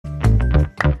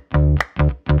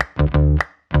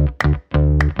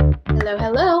Hello,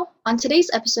 hello! On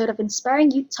today's episode of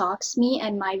Inspiring Youth Talks, me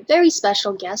and my very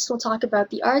special guest will talk about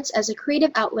the arts as a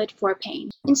creative outlet for pain.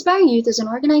 Inspiring Youth is an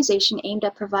organization aimed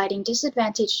at providing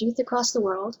disadvantaged youth across the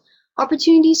world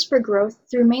opportunities for growth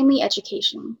through mainly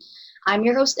education. I'm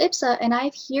your host, Ipsa, and I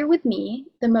have here with me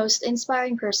the most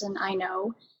inspiring person I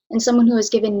know, and someone who has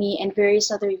given me and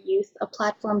various other youth a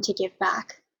platform to give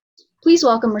back. Please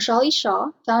welcome Roshali Shaw,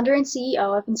 founder and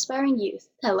CEO of Inspiring Youth.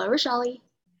 Hello, Roshali.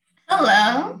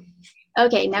 Hello.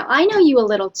 Okay, now I know you a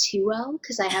little too well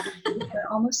because I haven't known you for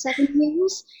almost 7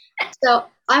 years. So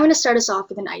I'm going to start us off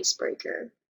with an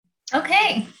icebreaker.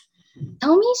 Okay.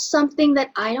 Tell me something that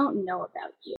I don't know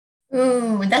about you.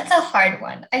 Ooh, that's a hard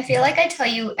one. I feel like I tell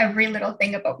you every little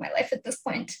thing about my life at this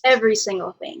point. Every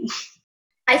single thing.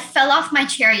 I fell off my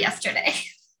chair yesterday.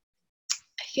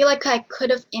 I feel like I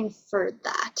could have inferred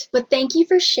that. But thank you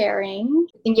for sharing.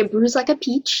 I think you bruise like a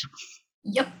peach.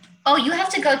 Yep. Oh, you have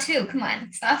to go too. Come on.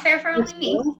 It's not fair for only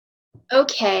me.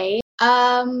 Okay.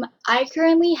 I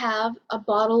currently have a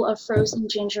bottle of frozen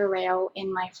ginger ale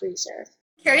in my freezer.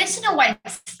 Curious to know why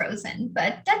it's frozen,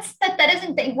 but that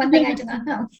isn't one thing I do not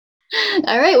know.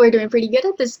 All right, we're doing pretty good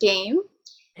at this game.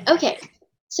 Okay,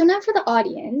 so now for the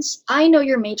audience, I know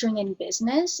you're majoring in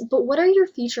business, but what are your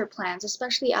future plans,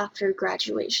 especially after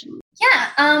graduation?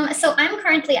 Yeah, so I'm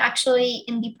currently actually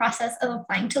in the process of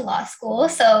applying to law school.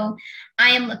 So I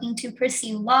am looking to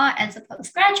pursue law as a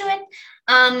postgraduate.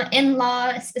 In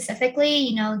law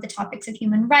specifically, the topics of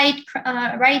human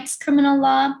rights, criminal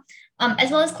law,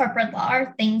 as well as corporate law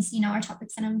are things, are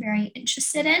topics that I'm very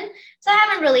interested in. So I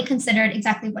haven't really considered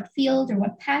exactly what field or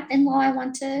what path in law I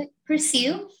want to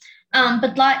pursue.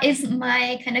 But law is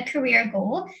my kind of career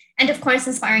goal. And of course,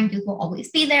 Inspiring Youth will always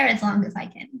be there as long as I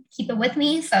can keep it with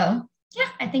me. So yeah,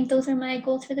 I think those are my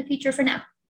goals for the future for now.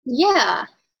 Yeah,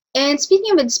 and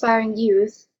speaking of inspiring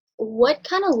youth, what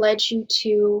kind of led you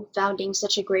to founding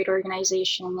such a great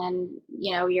organization and,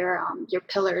 your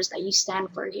pillars that you stand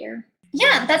for here?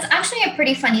 Yeah, that's actually a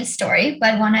pretty funny story,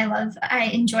 but one I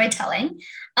enjoy telling.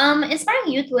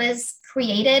 Inspiring Youth was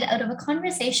created out of a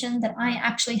conversation that I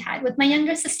actually had with my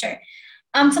younger sister.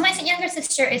 So my younger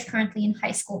sister is currently in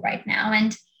high school right now,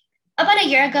 and about a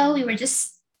year ago, we were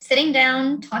just sitting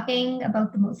down talking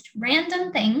about the most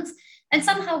random things, and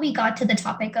somehow we got to the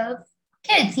topic of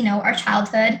kids, our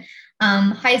childhood,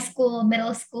 high school,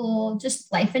 middle school,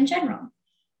 just life in general.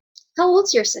 How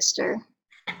old's your sister?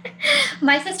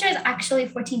 My sister is actually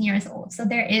 14 years old, so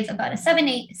there is about a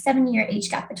 7-year age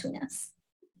gap between us.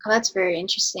 Oh, that's very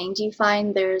interesting. Do you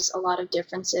find there's a lot of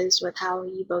differences with how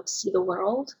you both see the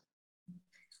world?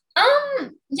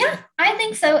 Yeah, I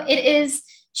think so. It is.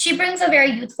 She brings a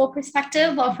very youthful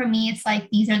perspective, while for me, it's like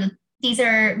these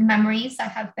are memories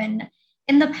that have been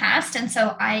in the past, and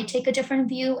so I take a different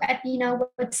view at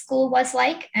what school was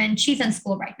like, and she's in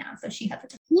school right now, so she has a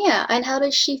different. Yeah, and how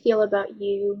does she feel about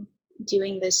you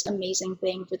doing this amazing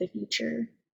thing for the future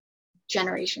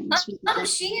generations?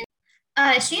 She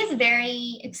is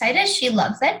very excited. She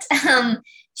loves it.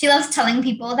 She loves telling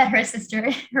people that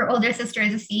her older sister,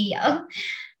 is a CEO.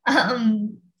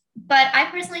 But I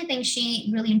personally think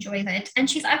she really enjoys it, and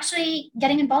she's actually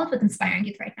getting involved with Inspiring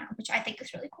Youth right now, which I think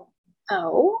is really cool.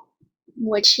 Oh,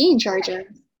 what's she in charge of?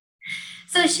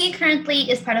 So she currently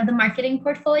is part of the marketing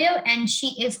portfolio, and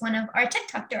she is one of our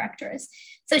TikTok directors.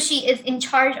 So she is in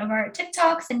charge of our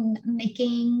TikToks and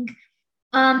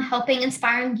helping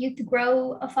Inspiring Youth to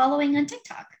grow a following on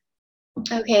TikTok.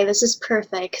 Okay, this is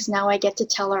perfect because now I get to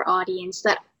tell our audience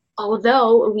that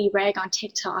although we rag on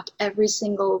TikTok every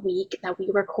single week that we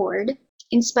record,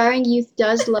 Inspiring Youth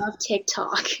does love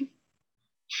TikTok.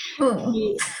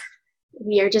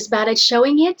 We are just bad at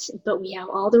showing it, but we have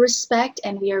all the respect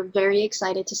and we are very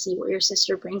excited to see what your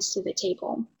sister brings to the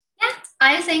table. Yeah,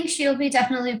 I think she'll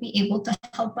definitely be able to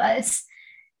help us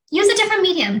use a different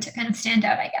medium to kind of stand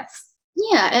out, I guess.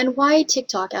 Yeah, and why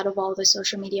TikTok out of all the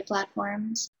social media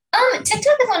platforms?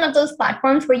 TikTok is one of those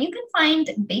platforms where you can find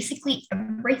basically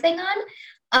everything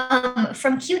on,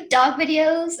 from cute dog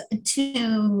videos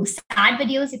to sad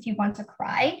videos if you want to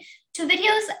cry, to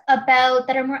videos about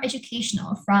that are more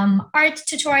educational, from art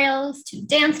tutorials to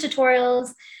dance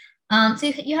tutorials. So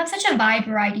you have such a wide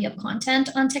variety of content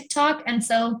on TikTok, and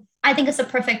so I think it's a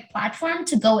perfect platform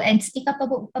to go and speak up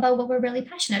about what we're really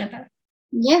passionate about.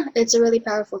 Yeah, it's a really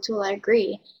powerful tool. I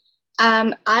agree.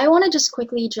 I want to just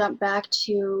quickly jump back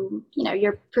to,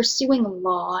 you're pursuing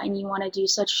law and you want to do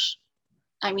such,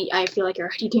 I mean, I feel like you're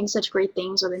already doing such great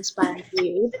things with Inspiring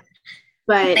Youth,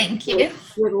 but Thank you.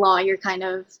 with law, you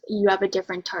have a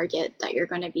different target that you're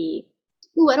going to be,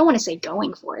 I don't want to say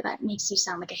going for, that makes you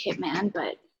sound like a hitman,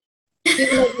 but you're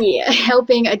going to be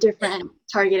helping a different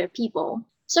target of people.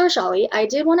 So, Shali, I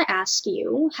did want to ask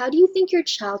you, how do you think your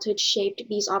childhood shaped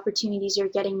these opportunities you're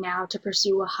getting now to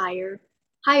pursue a higher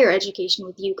education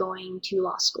with you going to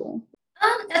law school?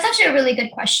 That's actually a really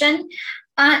good question.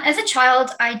 As a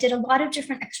child, I did a lot of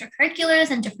different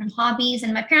extracurriculars and different hobbies,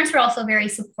 and my parents were also very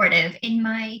supportive in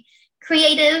my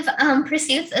creative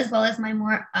pursuits as well as my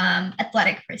more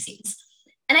athletic pursuits.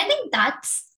 And I think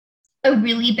that's a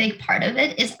really big part of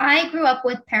it is I grew up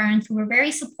with parents who were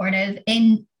very supportive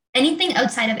in anything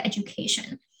outside of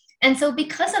education. And so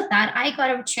because of that, I got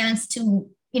a chance to,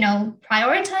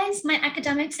 prioritize my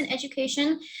academics and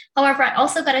education. However, I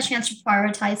also got a chance to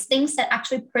prioritize things that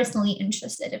actually personally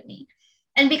interested in me.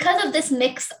 And because of this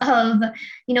mix of,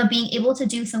 being able to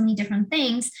do so many different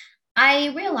things, I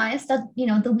realized that,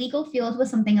 the legal field was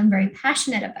something I'm very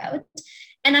passionate about.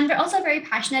 And I'm also very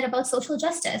passionate about social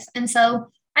justice. And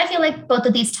so I feel like both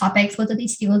of these topics, both of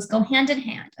these fields go hand in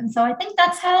hand. And so I think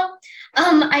that's how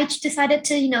I decided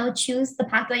to, choose the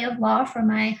pathway of law for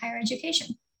my higher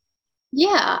education.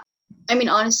 Yeah, I mean,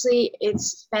 honestly,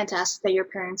 it's fantastic that your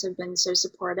parents have been so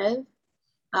supportive.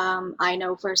 I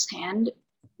know firsthand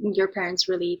your parents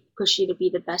really push you to be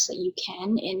the best that you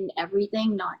can in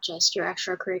everything, not just your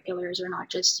extracurriculars or not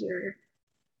just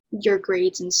your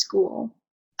grades in school.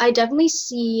 I definitely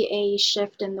see a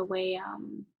shift in the way,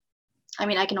 I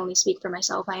mean, I can only speak for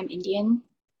myself. I am Indian,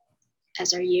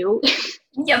 as are you.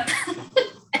 Yep.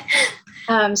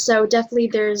 So definitely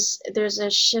there's a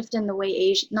shift in the way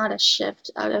Asian, not a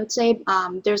shift, I would say,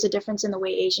 there's a difference in the way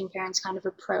Asian parents kind of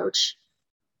approach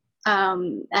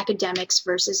academics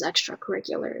versus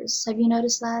extracurriculars. Have you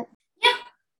noticed that? Yeah,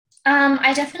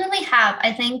 I definitely have.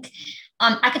 I think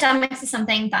academics is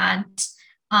something that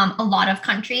a lot of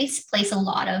countries place a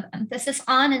lot of emphasis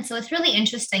on. And so it's really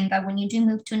interesting that when you do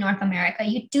move to North America,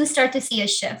 you do start to see a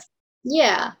shift.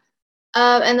 Yeah.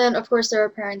 And then of course there are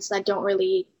parents that don't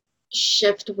really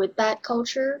shift with that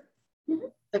culture,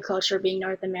 Mhm. the culture being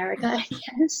North America, I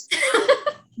guess,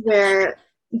 where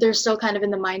they're still kind of in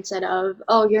the mindset of,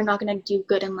 oh, you're not going to do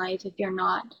good in life if you're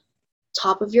not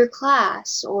top of your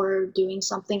class or doing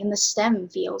something in the STEM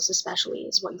fields, especially,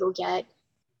 is what you'll get.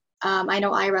 I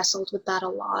know I wrestled with that a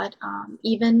lot.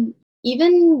 Even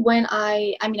when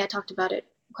I mean, I talked about it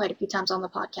quite a few times on the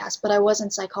podcast, but I was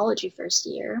in psychology first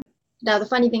year. Now, the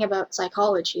funny thing about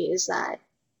psychology is that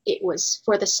it was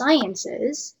for the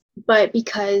sciences, but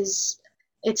because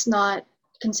it's not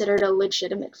considered a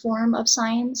legitimate form of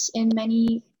science in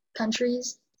many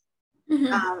countries,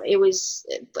 Mhm.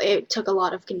 it took a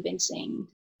lot of convincing.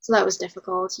 So that was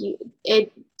difficult.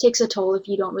 It takes a toll if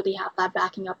you don't really have that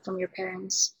backing up from your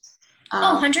parents. Oh,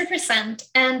 Um, 100%.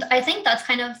 And I think that's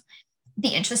kind of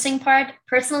the interesting part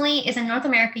personally is in North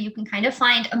America, you can kind of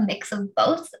find a mix of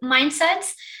both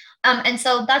mindsets. And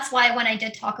so that's why when I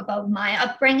did talk about my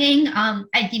upbringing,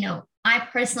 I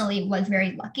personally was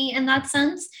very lucky in that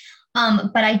sense.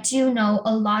 But I do know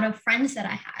a lot of friends that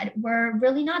I had were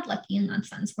really not lucky in that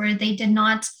sense, where they did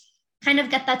not kind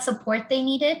of get that support they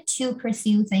needed to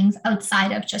pursue things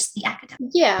outside of just the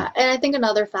academic. yeah, and I think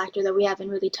another factor that we haven't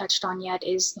really touched on yet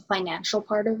is the financial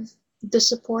part of the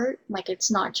support. Like,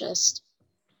 it's not just,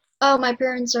 oh, my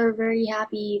parents are very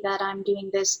happy that I'm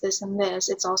doing this, this, and this.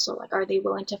 It's also like, are they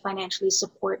willing to financially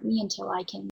support me until I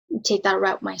can take that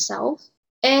route myself?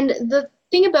 And the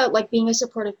thing about like being a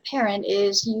supportive parent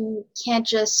is you can't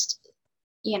just,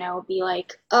 be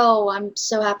like, oh, I'm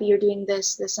so happy you're doing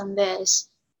this, this, and this.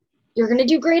 You're going to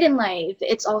do great in life.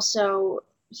 It's also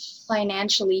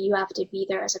financially, you have to be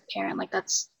there as a parent. Like,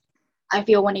 that's, I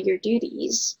feel, one of your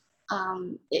duties.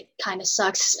 It kind of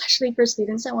sucks, especially for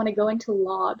students that want to go into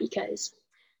law because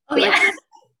Oh, like yeah.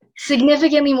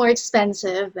 significantly more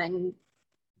expensive than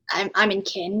I'm in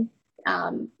kin.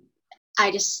 Um, I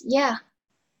just, yeah,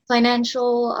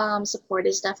 financial support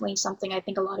is definitely something I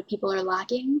think a lot of people are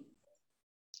lacking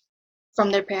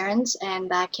from their parents, and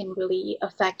that can really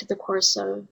affect the course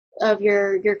of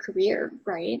your career,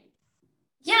 right?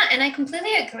 Yeah, and I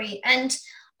completely agree. And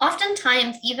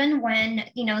oftentimes, even when,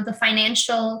 the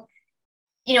financial,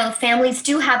 families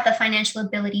do have the financial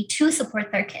ability to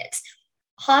support their kids,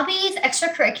 hobbies,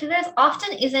 extracurriculars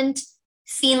often isn't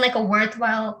seen like a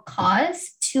worthwhile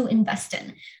cause to invest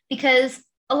in because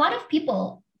a lot of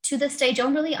people to this day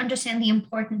don't really understand the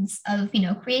importance of,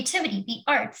 creativity, the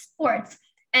arts, sports,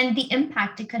 and the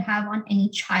impact it could have on any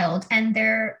child and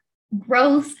their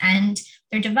growth and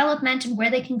their development and where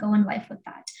they can go in life with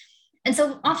that. And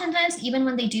so oftentimes, even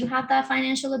when they do have that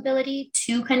financial ability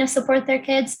to kind of support their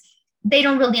kids, they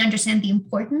don't really understand the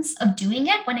importance of doing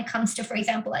it when it comes to, for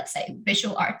example, let's say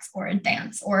visual arts or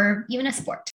dance or even a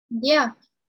sport. Yeah.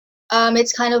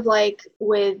 It's kind of like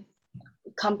with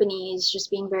companies just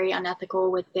being very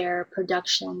unethical with their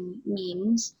production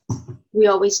means, we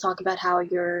always talk about how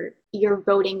you're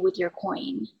voting with your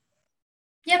coin.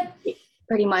 Yep.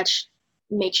 Pretty much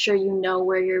make sure you know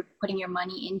where you're putting your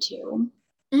money into.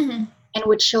 Mm-hmm. And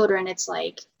with children, it's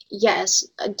like, yes,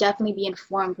 definitely be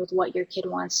informed with what your kid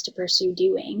wants to pursue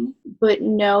doing, but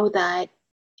know that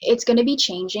it's going to be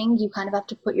changing. You kind of have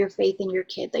to put your faith in your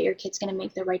kid that your kid's going to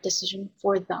make the right decision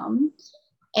for them.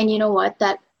 And you know what?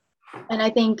 And I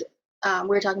think we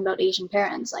were talking about Asian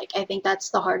parents. Like, I think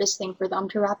that's the hardest thing for them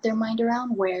to wrap their mind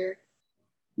around, where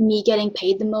me getting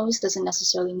paid the most doesn't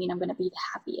necessarily mean I'm going to be the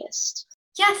happiest.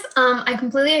 Yes, I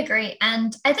completely agree.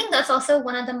 And I think that's also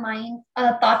one of the mind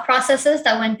thought processes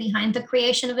that went behind the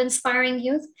creation of Inspiring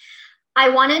Youth. I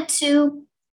wanted to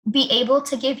be able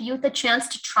to give youth a chance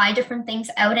to try different things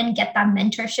out and get that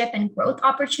mentorship and growth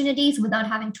opportunities without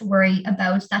having to worry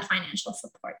about that financial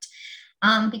support.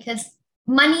 Because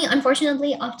money,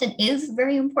 unfortunately, often is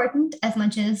very important as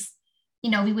much as,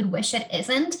 we would wish it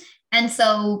isn't. And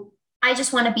so I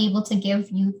just want to be able to give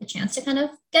youth a chance to kind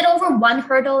of get over one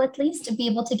hurdle, at least to be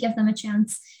able to give them a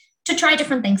chance to try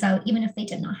different things out, even if they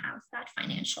did not have that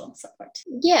financial support.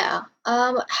 Yeah.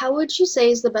 How would you say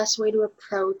is the best way to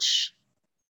approach,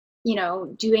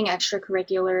 doing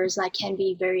extracurriculars that can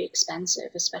be very expensive,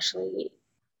 especially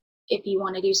if you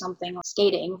want to do something like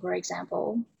skating, for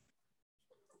example?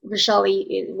 Rochelle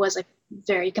was a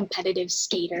very competitive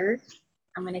skater,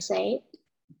 I'm going to say.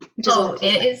 Oh,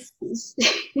 it is.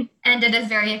 And it is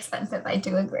very expensive. I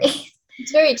do agree.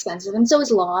 It's very expensive, and so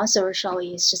is law. So Rochelle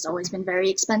has just always been very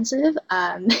expensive.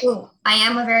 Ooh, I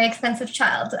am a very expensive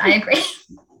child. I agree.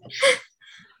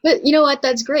 But you know what?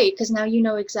 That's great, because now you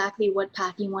know exactly what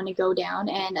path you want to go down,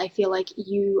 and I feel like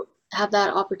you have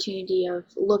that opportunity of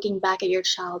looking back at your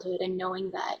childhood and knowing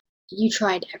that you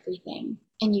tried everything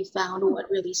and you found what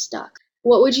really stuck.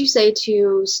 What would you say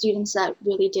to students that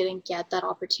really didn't get that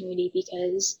opportunity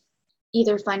because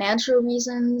either financial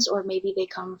reasons or maybe they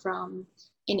come from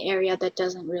an area that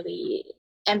doesn't really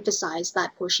emphasize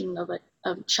that portion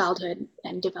of childhood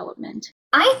and development?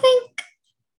 I think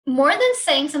more than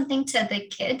saying something to the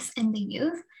kids and the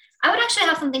youth, I would actually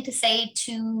have something to say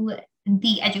to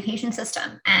the education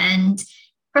system and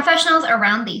professionals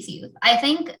around these youth. I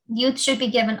think youth should be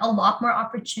given a lot more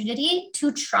opportunity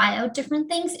to try out different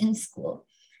things in school.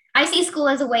 I see school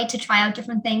as a way to try out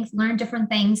different things, learn different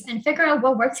things, and figure out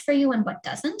what works for you and what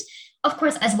doesn't, of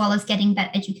course, as well as getting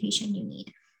that education you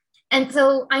need. And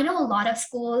so I know a lot of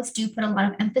schools do put a lot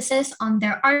of emphasis on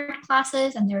their art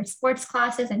classes and their sports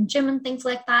classes and gym and things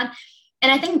like that.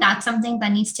 And I think that's something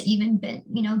that needs to even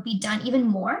be done even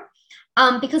more,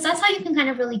 because that's how you can kind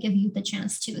of really give youth the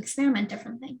chance to experiment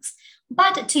different things.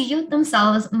 But to youth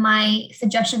themselves, my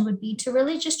suggestion would be to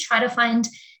really just try to find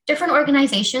different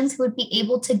organizations who would be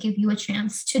able to give you a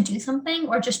chance to do something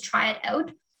or just try it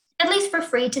out, at least for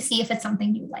free, to see if it's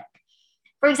something you like.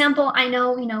 For example, I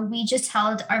know, we just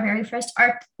held our very first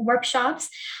art workshops.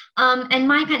 And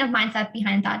my kind of mindset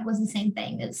behind that was the same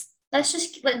thing is let's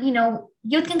just let,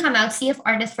 youth can come out, see if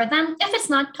art is for them. If it's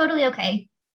not, totally okay.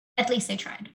 At least they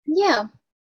tried. Yeah,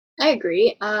 I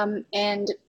agree.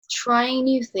 And trying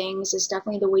new things is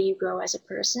definitely the way you grow as a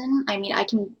person. I mean, I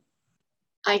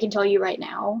can tell you right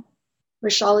now,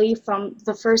 Rochelle, from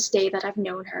the first day that I've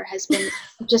known her, has been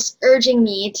just urging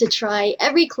me to try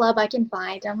every club I can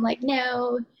find. I'm like,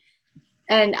 no.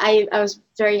 And I was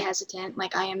very hesitant.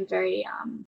 Like, I am very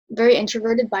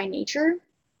introverted by nature.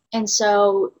 And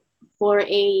so for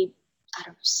I don't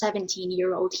know,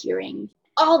 17-year-old hearing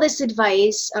all this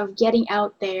advice of getting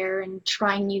out there and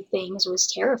trying new things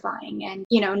was terrifying. And,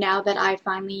 now that I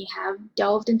finally have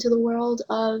delved into the world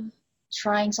of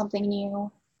trying something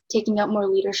new, taking up more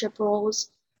leadership roles,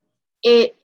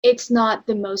 it's not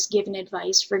the most given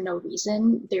advice for no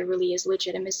reason. There really is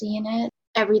legitimacy in it.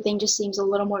 Everything just seems a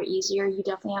little more easier. You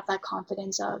definitely have that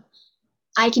confidence of,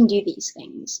 I can do these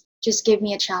things. Just give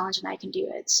me a challenge and I can do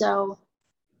it. So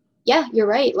yeah, you're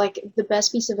right. Like, the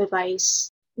best piece of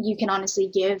advice you can honestly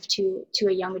give to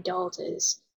a young adult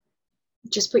is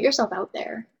just put yourself out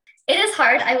there. It is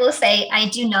hard. I will say, I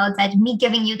do know that me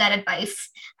giving you that advice,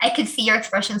 I could see your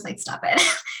expressions like, stop it.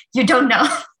 You don't know.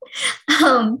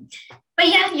 But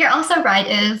yeah, you're also right.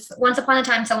 Is once upon a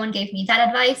time, someone gave me that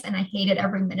advice and I hated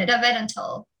every minute of it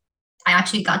until I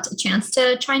actually got a chance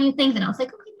to try new things. And I was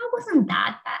like, okay, that wasn't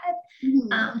that bad.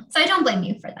 Mm-hmm. So I don't blame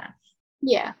you for that.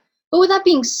 Yeah. But with that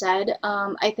being said,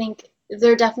 I think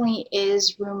there definitely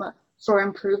is room for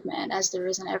improvement, as there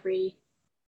is in every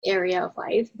area of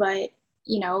life. But,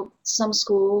 some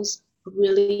schools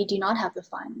really do not have the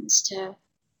funds to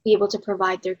be able to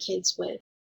provide their kids with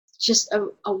just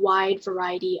a wide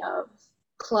variety of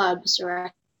clubs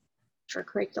or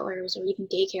extracurriculars or even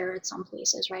daycare at some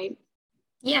places, right?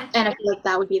 Yeah. And I feel like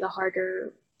that would be the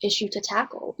harder issue to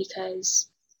tackle because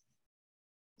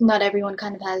not everyone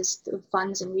kind of has the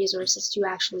funds and resources to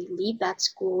actually leave that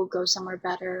school, go somewhere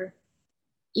better,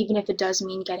 even if it does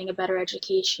mean getting a better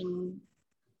education,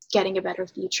 getting a better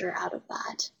future out of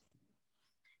that.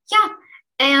 Yeah.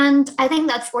 And I think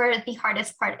that's where the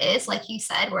hardest part is, like you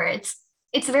said, where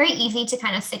it's very easy to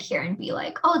kind of sit here and be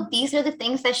like, oh, these are the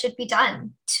things that should be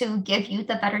done to give you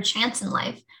the better chance in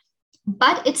life.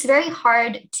 But it's very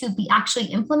hard to be actually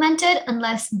implemented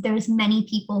unless there's many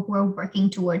people who are working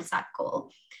towards that goal.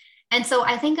 And so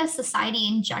I think a society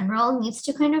in general needs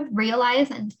to kind of realize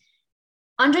and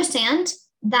understand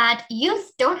that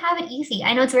youth don't have it easy.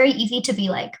 I know it's very easy to be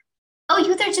like, oh,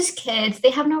 youth are just kids. They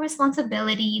have no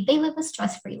responsibility. They live a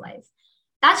stress-free life.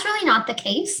 That's really not the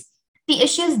case. The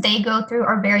issues they go through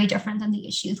are very different than the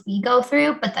issues we go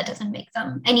through, but that doesn't make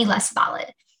them any less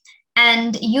valid.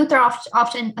 And youth are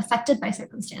often affected by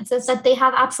circumstances that they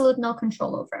have absolute no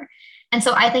control over. And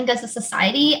so I think as a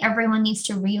society, everyone needs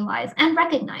to realize and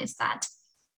recognize that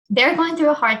they're going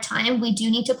through a hard time. We do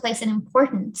need to place an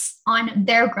importance on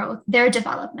their growth, their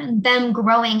development, them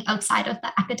growing outside of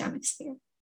the academic sphere.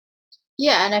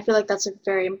 Yeah, and I feel like that's a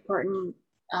very important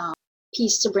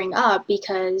piece to bring up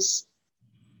because,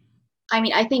 I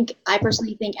mean, I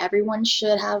personally think everyone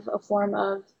should have a form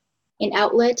of an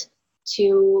outlet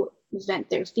to vent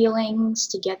their feelings,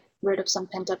 to get rid of some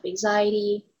pent up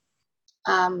anxiety,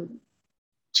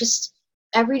 just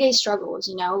everyday struggles,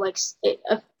 like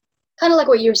kind of like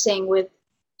what you're saying with,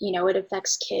 it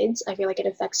affects kids. I feel like it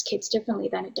affects kids differently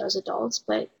than it does adults,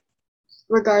 but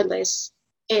regardless,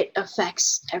 it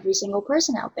affects every single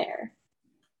person out there.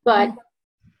 But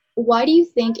why do you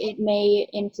think it may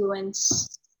influence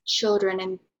children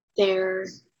and their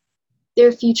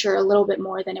future a little bit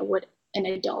more than it would an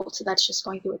adult that's just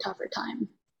going through a tougher time?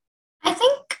 I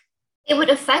think it would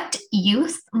affect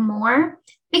youth more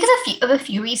because of a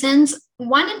few reasons.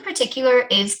 One in particular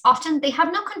is often they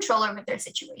have no control over their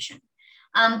situation.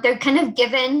 They're kind of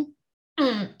given,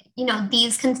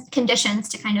 these conditions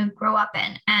to kind of grow up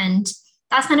in, and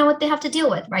that's kind of what they have to deal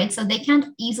with, right? So they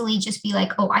can't easily just be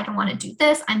like, oh, I don't want to do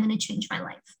this. I'm going to change my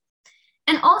life.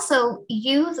 And also,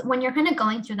 youth, when you're kind of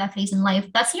going through that phase in life,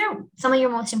 that's some of your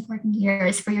most important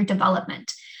years for your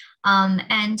development.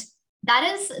 And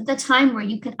that is the time where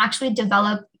you can actually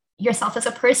develop yourself as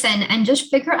a person and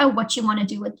just figure out what you want to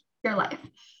do with your life.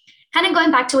 Kind of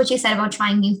going back to what you said about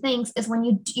trying new things is when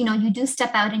you do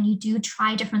step out and you do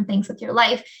try different things with your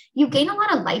life, you gain a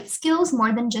lot of life skills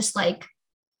more than just like,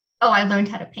 oh, I learned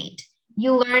how to paint.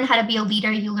 You learn how to be a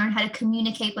leader. You learn how to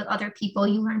communicate with other people.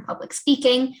 You learn public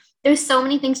speaking. There's so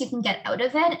many things you can get out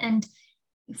of it. And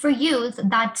for youth,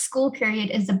 that school period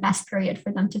is the best period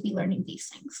for them to be learning these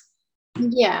things.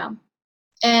 Yeah.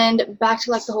 And back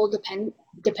to like the whole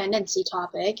dependency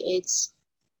topic, it's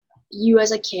you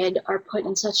as a kid are put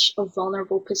in such a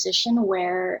vulnerable position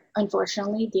where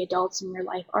unfortunately the adults in your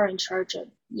life are in charge of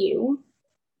you,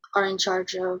 are in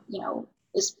charge of,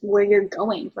 is where you're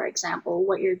going, for example,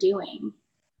 what you're doing,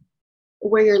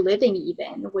 where you're living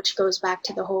even, which goes back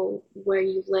to the whole where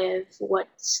you live, what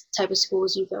type of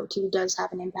schools you go to does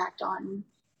have an impact on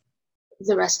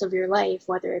the rest of your life,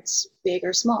 whether it's big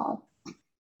or small.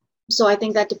 So I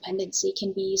think that dependency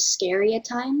can be scary at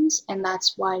times, and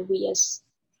that's why we as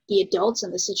the adults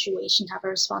in the situation have a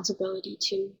responsibility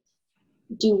to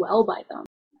do well by them,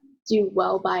 do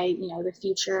well by, the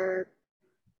future,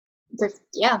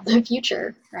 the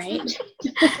future, right?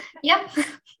 Yep.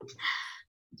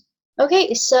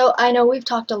 Okay, so I know we've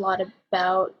talked a lot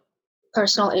about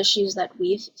personal issues that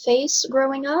we've faced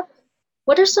growing up.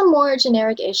 What are some more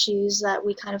generic issues that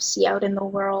we kind of see out in the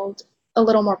world a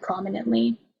little more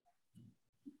prominently?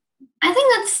 I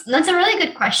think that's a really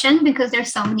good question because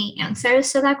there's so many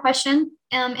answers to that question.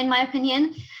 In my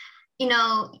opinion,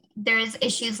 there's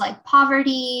issues like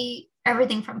poverty,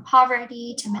 everything from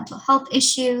poverty to mental health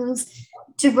issues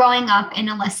to growing up in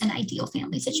a less than ideal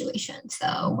family situation.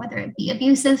 So whether it be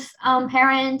abusive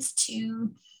parents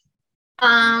to,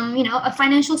 a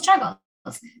financial struggle,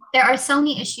 there are so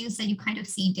many issues that you kind of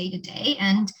see day to day,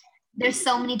 and there's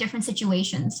so many different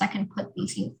situations that can put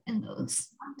these youth in those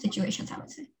situations, I would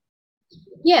say.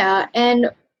 Yeah, and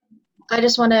I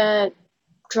just want to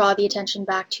draw the attention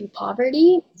back to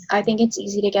poverty. I think it's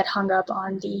easy to get hung up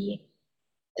on the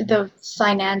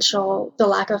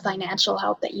lack of financial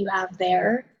help that you have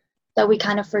there, that we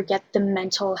kind of forget the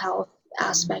mental health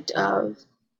aspect of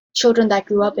children that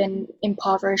grew up in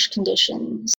impoverished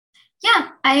conditions. Yeah,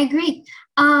 I agree.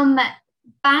 I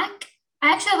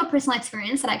actually have a personal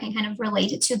experience that I can kind of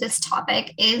relate it to this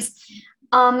topic is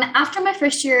After my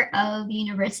first year of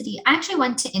university, I actually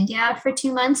went to India for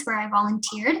 2 months where I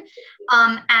volunteered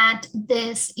at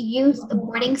this youth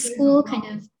boarding school kind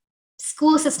of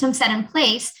school system set in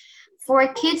place for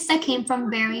kids that came from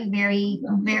very, very,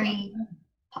 very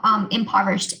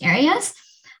impoverished areas.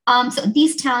 So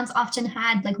these towns often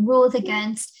had like rules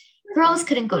against girls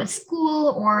couldn't go to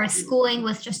school or schooling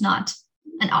was just not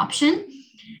an option.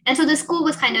 And so the school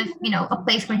was kind of, a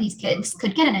place where these kids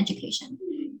could get an education.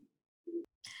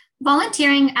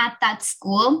 Volunteering at that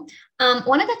school,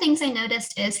 one of the things I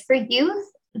noticed is for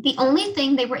youth, the only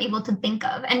thing they were able to think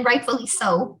of, and rightfully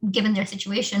so, given their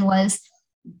situation, was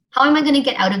how am I going to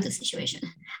get out of this situation?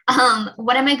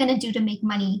 What am I going to do to make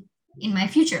money in my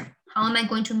future? How am I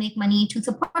going to make money to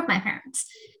support my parents?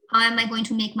 How am I going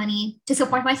to make money to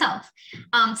support myself?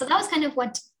 So that was kind of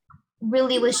what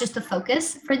really was just the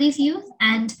focus for these youth.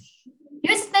 And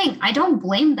here's the thing, I don't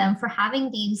blame them for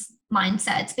having these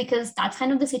mindsets because that's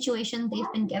kind of the situation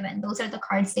they've been given. Those are the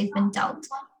cards they've been dealt.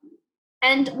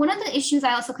 And one of the issues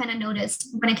I also kind of noticed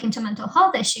when it came to mental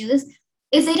health issues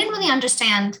is they didn't really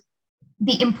understand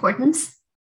the importance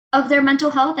of their mental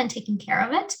health and taking care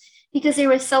of it because they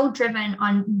were so driven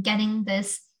on getting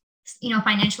this,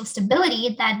 financial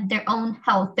stability that their own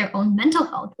health, their own mental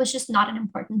health was just not an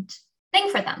important thing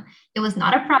for them. It was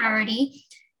not a priority.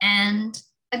 And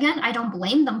again, I don't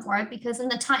blame them for it because in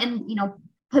the time,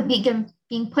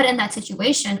 being put in that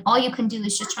situation, all you can do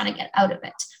is just try to get out of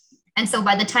it. And so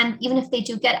by the time, even if they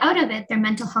do get out of it, their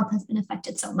mental health has been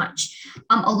affected so much.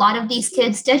 A lot of these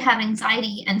kids did have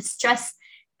anxiety and stress,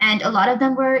 and a lot of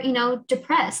them were,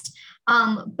 depressed.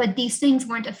 But these things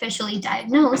weren't officially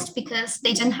diagnosed because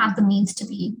they didn't have the means to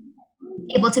be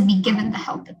able to be given the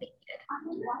help that they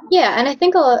needed. Yeah, and I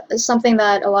think something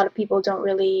that a lot of people don't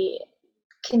really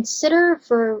consider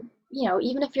for,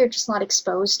 even if you're just not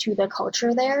exposed to the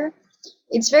culture there,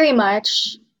 it's very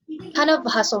much kind of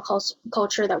hustle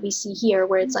culture that we see here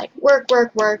where it's like work,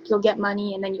 work, work, you'll get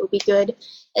money and then you'll be good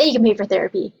and you can pay for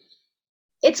therapy.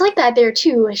 It's like that there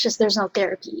too, it's just there's no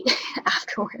therapy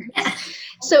afterwards.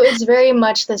 So it's very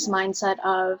much this mindset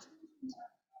of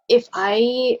if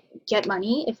I get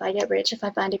money, if I get rich, if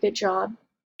I find a good job,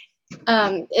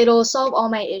 it'll solve all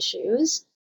my issues.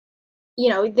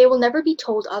 They will never be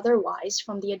told otherwise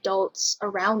from the adults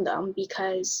around them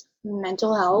because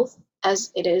mental health,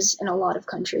 as it is in a lot of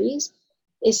countries,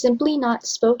 is simply not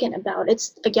spoken about.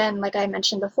 It's, again, like I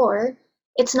mentioned before,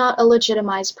 it's not a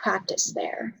legitimized practice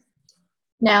there.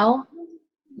 Now,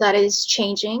 that is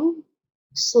changing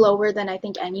slower than I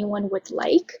think anyone would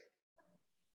like,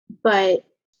 but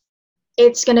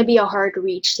it's going to be a hard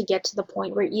reach to get to the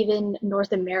point where even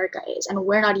North America is, and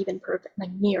we're not even perfect,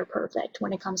 like near perfect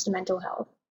when it comes to mental health.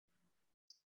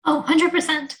 Oh,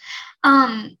 100%.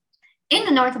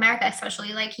 In North America,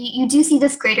 especially, like you do see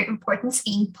this greater importance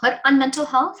being put on mental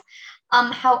health.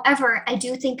 However, I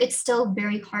do think it's still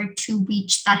very hard to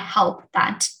reach that help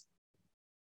that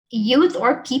youth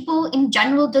or people in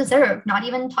general deserve, not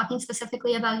even talking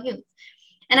specifically about youth.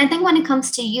 And I think when it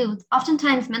comes to youth,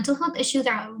 oftentimes mental health issues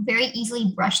are very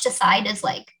easily brushed aside as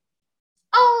like,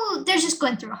 oh, they're just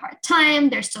going through a hard time,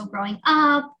 they're still growing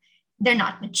up, they're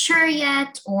not mature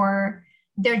yet, or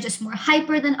they're just more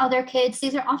hyper than other kids.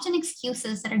 These are often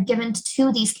excuses that are given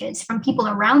to these kids from people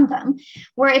around them,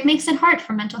 where it makes it hard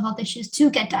for mental health issues to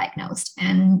get diagnosed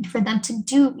and for them to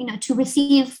to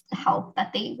receive the help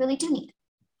that they really do need.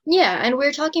 Yeah, and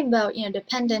we're talking about,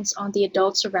 dependence on the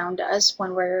adults around us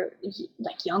when we're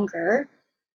like younger.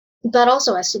 That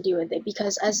also has to do with it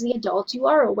because as the adult, you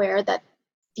are aware that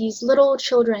these little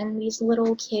children, these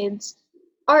little kids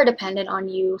are dependent on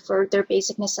you for their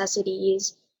basic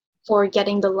necessities, for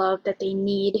getting the love that they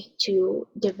need to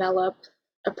develop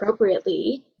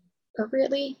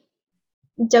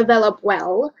develop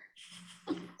well.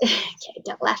 Okay,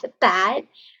 don't laugh at that.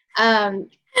 And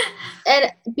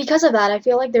because of that, I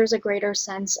feel like there's a greater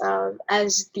sense of,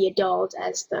 as the adult,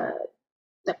 as the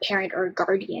parent or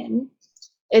guardian,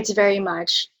 it's very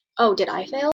much, oh, did I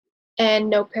fail? And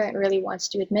no parent really wants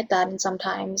to admit that, and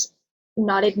sometimes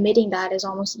not admitting that is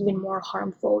almost even more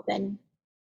harmful than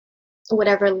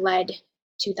whatever led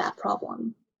to that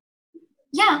problem.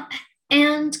 Yeah,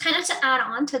 and kind of to add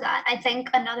on to that, I think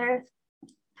another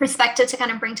perspective to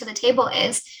kind of bring to the table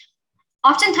is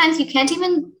oftentimes you can't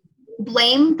even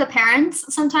blame the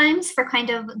parents sometimes for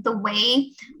kind of the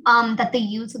way that the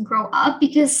youth grow up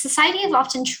because society has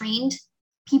often trained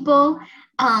people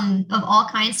of all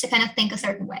kinds to kind of think a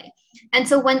certain way. And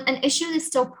so when an issue is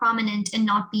still prominent and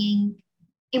not being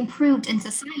improved in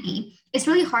society, it's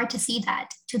really hard to see that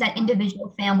to that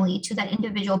individual family, to that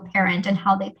individual parent and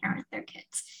how they parent their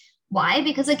kids. Why?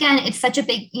 Because again, it's such a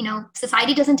big,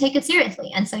 society doesn't take it seriously.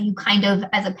 And so you kind of,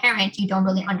 as a parent, you don't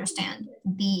really understand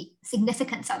the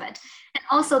significance of it. And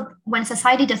also, when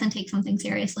society doesn't take something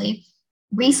seriously,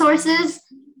 resources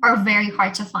are very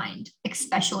hard to find,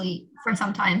 especially for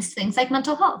sometimes things like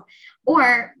mental health.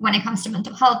 Or when it comes to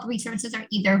mental health, resources are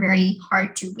either very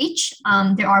hard to reach,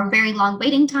 there are very long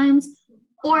waiting times,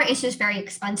 or it's just very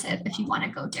expensive if you want to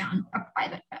go down a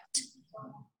private route.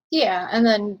 Yeah, and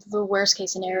then the worst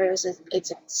case scenario is it's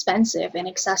expensive,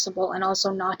 inaccessible, and also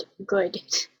not good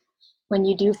when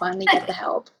you do finally get the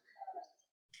help.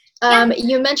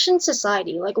 You mentioned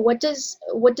society. Like, what does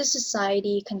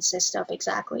society consist of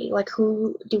exactly? Like,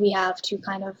 who do we have to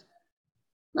kind of,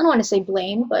 I don't want to say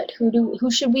blame, but who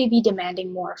should we be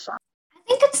demanding more from? I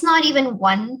think it's not even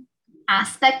one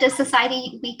aspect of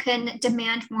society we can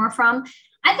demand more from.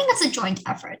 I think it's a joint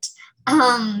effort.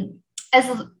 As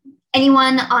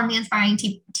anyone on the Inspiring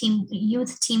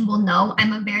Youth team will know,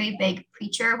 I'm a very big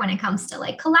preacher when it comes to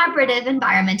like collaborative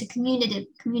environment, a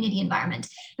community environment.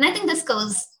 And I think this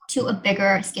goes to a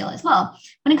bigger scale as well.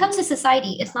 When it comes to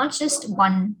society, it's not just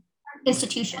one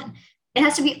institution. It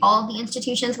has to be all the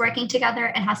institutions working together.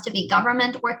 It has to be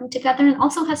government working together, and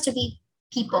also has to be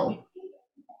people,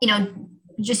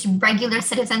 just regular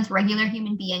citizens, regular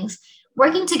human beings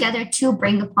working together to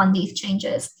bring upon these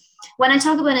changes. When I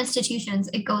talk about institutions,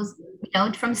 it goes,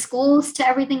 from schools to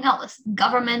everything else.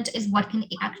 Government is what can,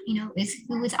 is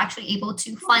who is actually able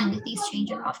to fund these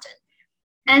changes often.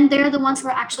 And they're the ones who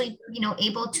are actually,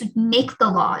 able to make the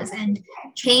laws and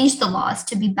change the laws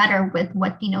to be better with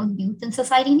what, youth and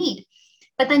society need.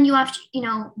 But then you have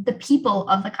to, the people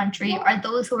of the country are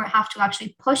those who have to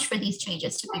actually push for these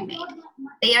changes to be made.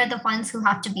 They are the ones who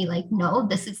have to be like, no,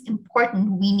 this is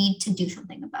important. We need to do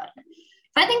something about it.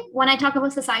 So I think when I talk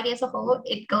about society as a whole,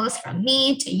 it goes from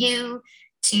me to you,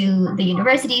 to the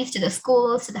universities, to the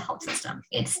schools, to the health system.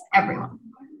 It's everyone.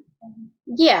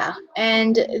 Yeah,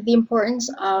 and the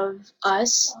importance of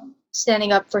us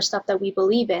standing up for stuff that we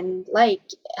believe in, like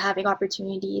having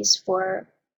opportunities for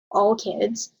all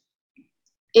kids,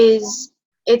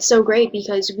 it's so great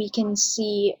because we can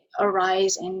see a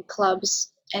rise in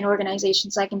clubs and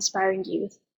organizations like Inspiring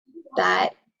Youth,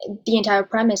 that the entire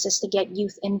premise is to get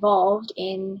youth involved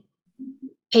in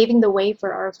paving the way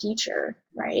for our future,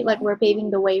 right? Like, we're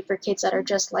paving the way for kids that are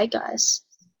just like us,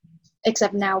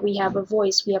 except now we have a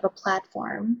voice, we have a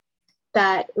platform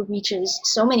that reaches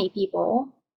so many people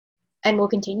and will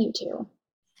continue to.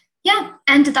 Yeah,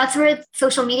 and that's where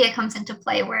social media comes into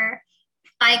play, where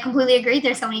I completely agree.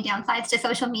 There's so many downsides to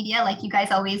social media. Like, you guys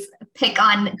always pick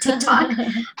on TikTok.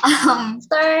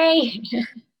 Sorry.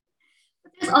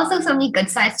 There's also so many good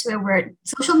sides to it, where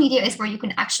social media is where you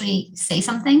can actually say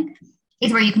something,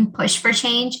 is where you can push for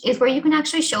change, is where you can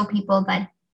actually show people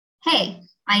that, hey,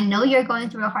 I know you're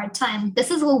going through a hard time. This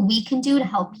is what we can do to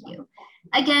help you.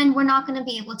 Again, we're not going to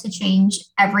be able to change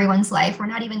everyone's life. We're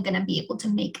not even going to be able to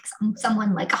make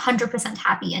someone like 100%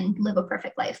 happy and live a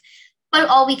perfect life. But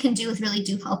all we can do is really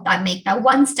do help that, make that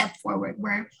one step forward,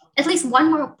 where at least one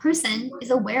more person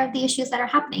is aware of the issues that are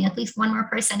happening. At least one more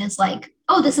person is like,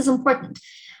 oh, this is important.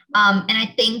 And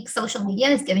I think social media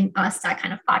is giving us that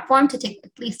kind of platform to take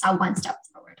at least that one step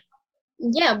forward.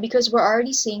 Yeah, because we're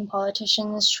already seeing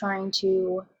politicians trying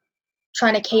to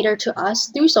cater to us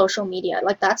through social media.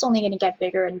 Like, that's only going to get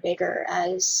bigger and bigger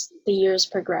as the years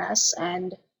progress,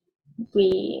 and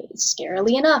we,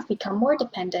 scarily enough, become more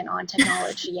dependent on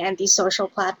technology and these social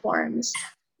platforms.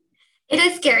 It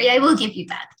is scary, I will give you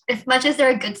that. As much as there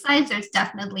are good sides, there's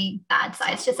definitely bad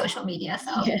sides to social media.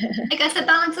 So I guess it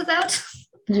balances out.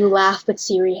 You laugh, but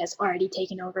Siri has already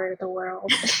taken over the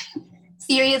world.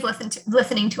 Siri is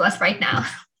listening to us right now.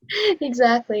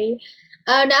 Exactly.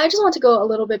 Now I just want to go a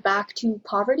little bit back to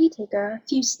poverty, take a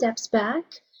few steps back.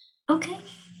 Okay.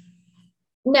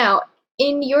 Now,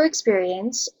 in your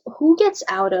experience, who gets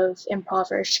out of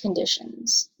impoverished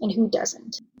conditions and who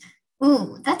doesn't?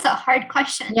 Ooh, that's a hard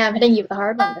question. Yeah, I'm hitting you with a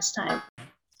hard one this time.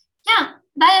 Yeah,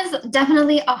 that is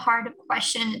definitely a hard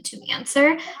question to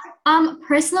answer.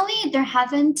 Personally,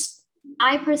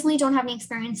 I personally don't have any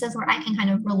experiences where I can kind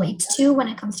of relate to when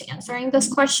it comes to answering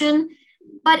this question.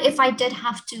 But if I did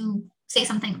have to say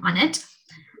something on it,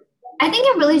 I think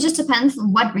it really just depends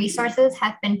what resources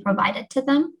have been provided to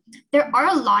them. There are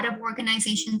a lot of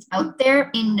organizations out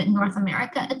there in North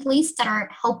America, at least, that are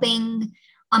helping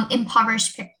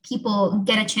impoverished people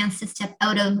get a chance to step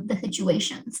out of the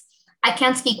situations. I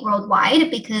can't speak worldwide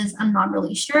because I'm not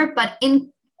really sure, but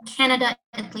in Canada,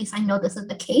 at least, I know this is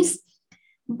the case.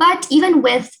 But even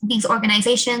with these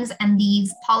organizations and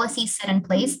these policies set in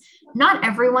place, not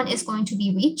everyone is going to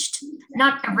be reached.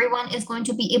 Not everyone is going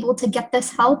to be able to get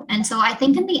this help. And so I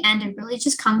think in the end, it really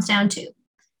just comes down to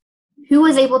who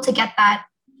was able to get that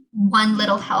one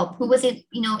little help, who was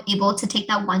able to take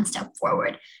that one step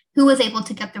forward, who was able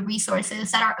to get the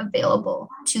resources that are available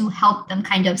to help them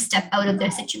kind of step out of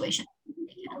their situation.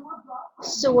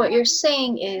 So what you're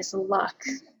saying is luck.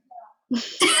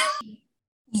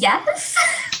 Yes.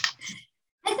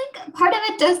 I think part of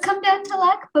it does come down to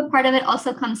luck, but part of it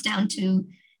also comes down to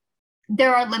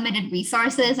there are limited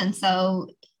resources. And so,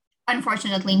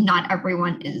 unfortunately, not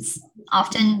everyone is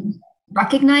often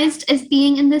recognized as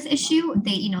being in this issue.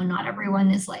 Not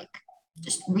everyone is like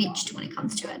just reached when it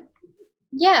comes to it.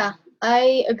 Yeah,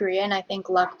 I agree, and I think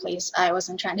luck plays. I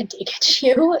wasn't trying to dig at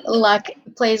you. Luck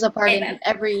plays a part in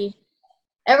every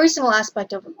single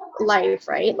aspect of life,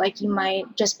 right? Like you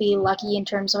might just be lucky in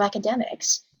terms of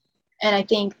academics. And I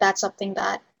think that's something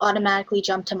that automatically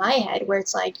jumped to my head where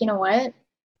it's like, you know what?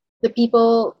 The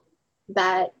people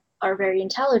that are very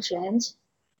intelligent,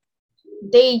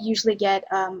 they usually get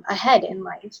ahead in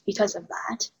life because of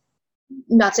that.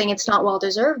 I'm not saying it's not well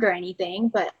deserved or anything,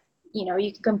 but you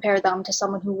can compare them to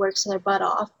someone who works their butt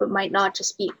off but might not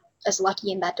just be as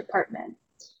lucky in that department.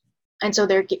 And so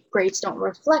their grades don't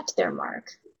reflect their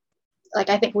mark. Like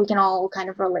I think we can all kind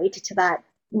of relate to that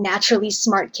naturally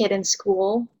smart kid in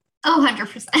school. Oh,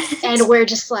 100%. And we're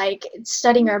just like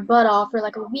studying our butt off for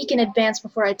like a week in advance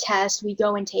before a test. We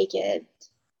go and take it.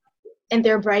 And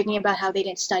they're bragging about how they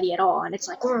didn't study at all. And it's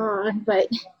like, but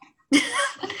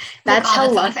that's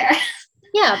how luck.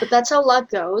 Yeah, but that's how luck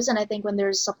goes. And I think when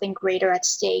there's something greater at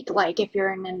stake, like if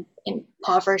you're in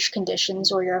impoverished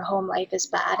conditions or your home life is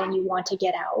bad and you want to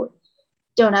get out,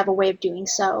 don't have a way of doing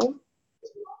so,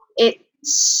 it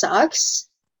sucks.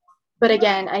 But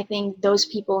again, I think those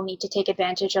people need to take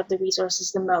advantage of the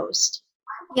resources the most.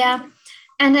 Yeah.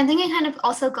 And I think it kind of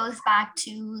also goes back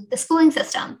to the schooling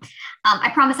system. I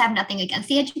promise I have nothing against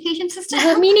the education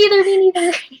system. Me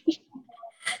neither.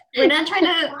 We're not trying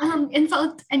to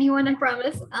insult anyone, I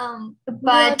promise.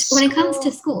 But when it comes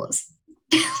to schools,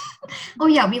 oh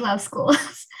yeah, we love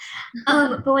schools.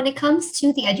 But when it comes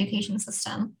to the education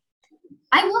system,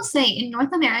 I will say in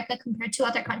North America, compared to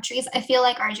other countries, I feel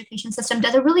like our education system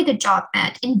does a really good job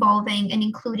at involving and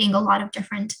including a lot of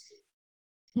different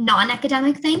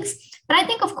non-academic things. But I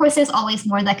think, of course, there's always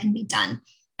more that can be done.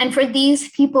 And for these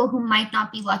people who might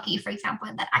not be lucky, for example,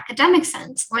 in that academic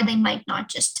sense, or they might not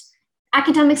just,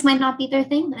 academics might not be their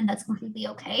thing, and that's completely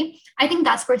okay. I think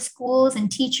that's where schools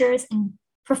and teachers and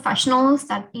professionals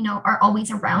that, are always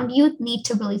around you need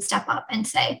to really step up and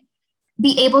say,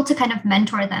 be able to kind of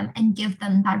mentor them and give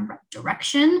them that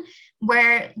direction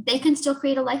where they can still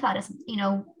create a life out of,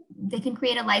 they can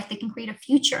create a life, they can create a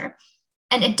future.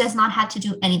 And it does not have to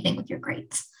do anything with your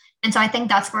grades. And so I think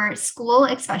that's where school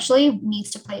especially needs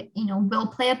to play, will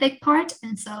play a big part.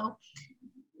 And so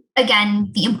again,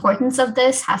 the importance of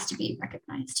this has to be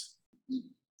recognized.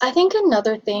 I think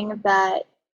another thing that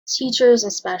teachers,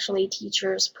 especially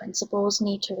teachers, principals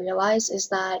need to realize is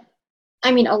that,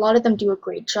 a lot of them do a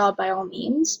great job by all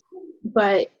means,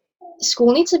 but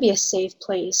school needs to be a safe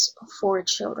place for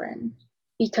children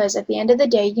because at the end of the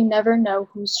day, you never know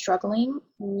who's struggling,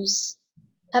 who's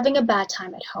having a bad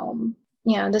time at home.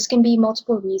 This can be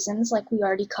multiple reasons, like we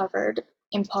already covered,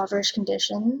 impoverished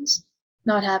conditions,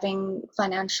 not having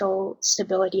financial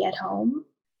stability at home,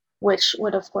 which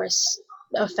would, of course,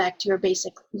 affect your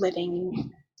basic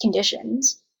living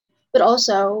conditions, but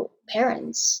also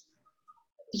parents.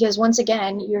 Because once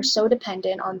again, you're so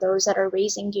dependent on those that are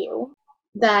raising you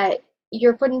that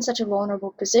you're put in such a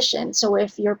vulnerable position. So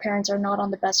if your parents are not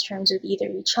on the best terms with either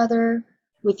each other,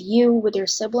 with you, with your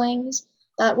siblings,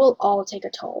 that will all take a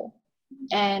toll.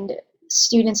 And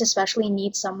students especially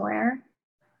need somewhere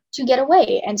to get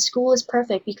away. And school is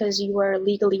perfect because you are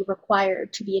legally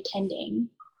required to be attending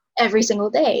every single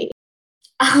day.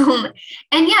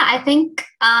 And yeah, I think,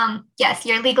 yes,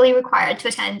 you're legally required to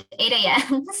attend 8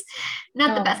 a.m.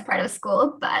 Not the best part of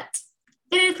school, but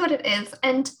it is what it is.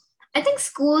 And I think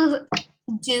schools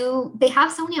they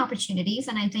have so many opportunities.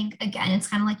 And I think, again, it's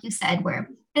kind of like you said, where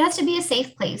it has to be a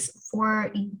safe place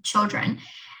for children.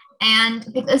 And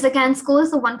because, again, school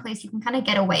is the one place you can kind of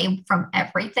get away from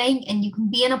everything and you can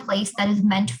be in a place that is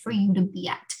meant for you to be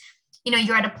at.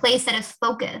 You're at a place that is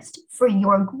focused for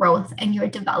your growth and your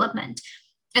development.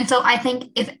 And so I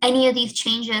think if any of these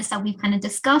changes that we've kind of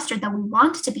discussed or that we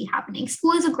want to be happening,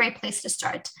 school is a great place to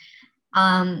start.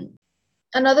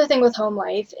 Another thing with home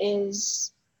life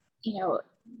is,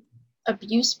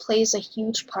 abuse plays a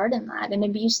huge part in that. And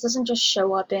abuse doesn't just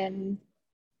show up in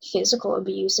physical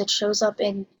abuse, it shows up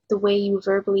in the way you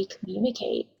verbally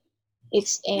communicate.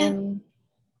 It's in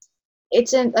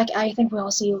it's in, like, I think we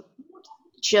all see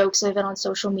jokes of it on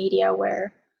social media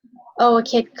where, oh, a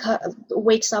kid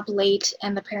wakes up late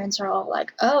and the parents are all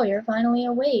like, oh, you're finally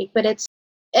awake. But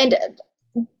and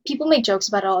people make jokes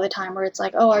about it all the time where it's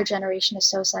like, oh, our generation is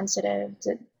so sensitive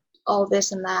to all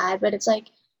this and that. But it's like,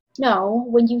 no,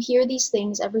 when you hear these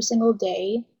things every single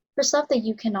day for stuff that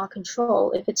you cannot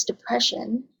control, if it's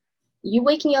depression, you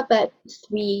waking up at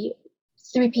 3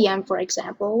 p.m., for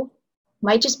example,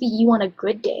 might just be you on a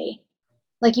good day.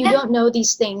 Like, you Yeah. don't know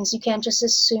these things. You can't just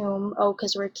assume, oh,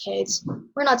 because we're kids,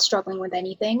 we're not struggling with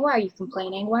anything. Why are you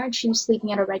complaining? Why aren't you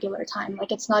sleeping at a regular time?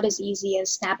 Like, it's not as easy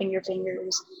as snapping your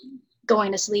fingers,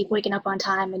 going to sleep, waking up on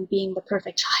time, and being the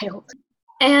perfect child.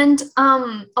 And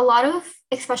a lot of,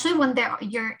 especially when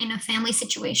you're in a family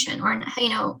situation or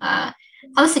a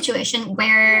house situation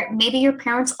where maybe your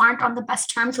parents aren't on the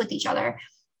best terms with each other.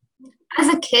 As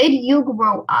a kid, you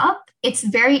grow up. It's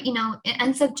very, it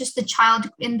ends up just the child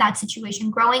in that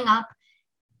situation growing up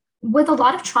with a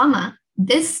lot of trauma.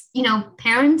 This,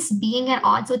 parents being at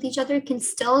odds with each other can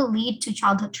still lead to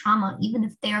childhood trauma, even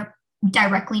if they are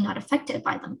directly not affected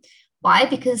by them. Why?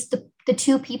 Because the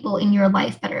two people in your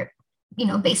life that are,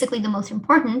 basically the most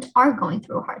important are going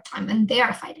through a hard time and they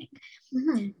are fighting.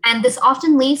 Mm-hmm. And this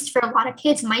often leads, for a lot of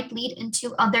kids, might lead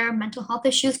into other mental health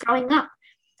issues growing up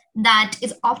that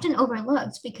is often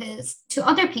overlooked, because to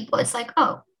other people, it's like,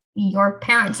 oh, your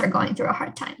parents are going through a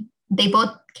hard time. They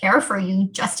both care for you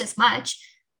just as much.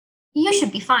 You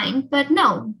should be fine. But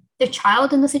no, the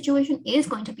child in the situation is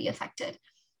going to be affected.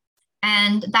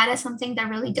 And that is something that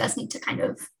really does need to kind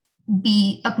of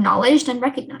be acknowledged and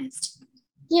recognized.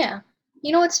 Yeah.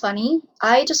 You know what's funny?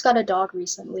 I just got a dog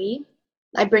recently.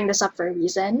 I bring this up for a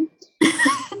reason.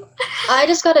 I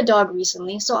just got a dog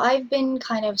recently, so I've been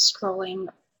kind of scrolling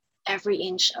every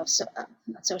inch of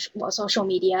social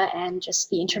media and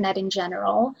just the internet in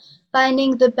general,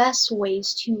 finding the best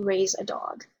ways to raise a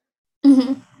dog.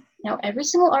 Mm-hmm. Now, every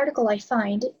single article I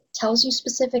find tells you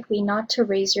specifically not to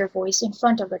raise your voice in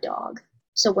front of a dog.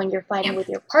 So when you're fighting with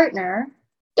your partner,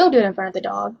 don't do it in front of the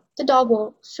dog. The dog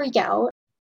will freak out.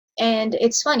 And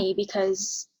it's funny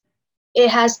because it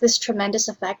has this tremendous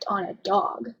effect on a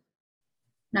dog.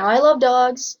 Now, I love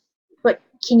dogs, but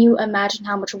can you imagine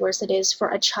how much worse it is for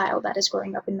a child that is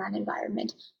growing up in that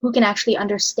environment, who can actually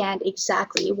understand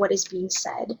exactly what is being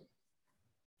said,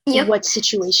 yep, what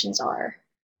situations are?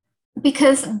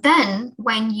 Because then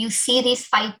when you see these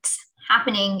fights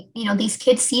happening, these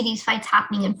kids see these fights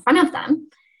happening in front of them,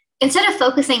 instead of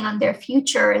focusing on their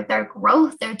future, their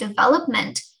growth, their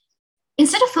development,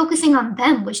 instead of focusing on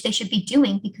them, which they should be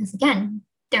doing, because again,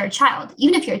 they're a child.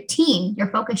 Even if you're a teen, your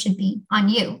focus should be on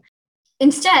you.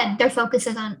 Instead, their focus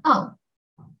is on, oh,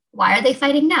 why are they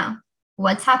fighting now?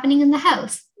 What's happening in the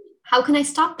house? How can I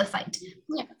stop the fight?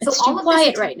 Yeah, it's too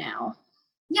quiet right now.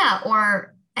 Yeah,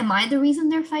 or am I the reason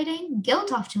they're fighting?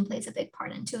 Guilt often plays a big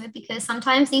part into it, because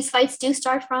sometimes these fights do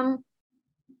start from,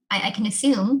 I can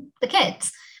assume, the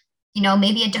kids.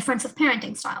 Maybe a difference of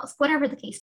parenting styles, whatever the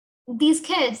case. These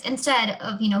kids, instead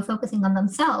of, focusing on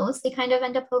themselves, they kind of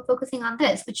end up focusing on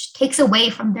this, which takes away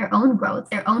from their own growth,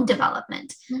 their own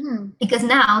development, because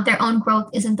now their own growth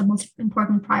isn't the most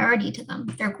important priority to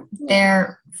them.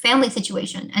 Their family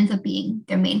situation ends up being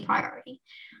their main priority.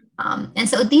 And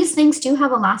so these things do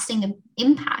have a lasting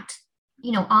impact,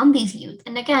 on these youth.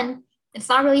 And again, it's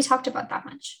not really talked about that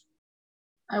much.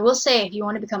 I will say, if you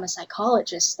want to become a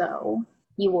psychologist, though,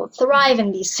 you will thrive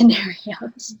in these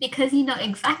scenarios. Because you know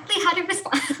exactly how to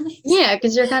respond. Yeah,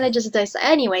 because you're kind of just this.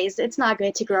 Anyways, it's not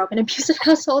good to grow up in abusive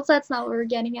households. That's not what we're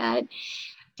getting at.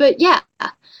 But yeah,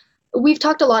 we've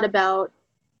talked a lot about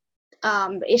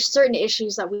certain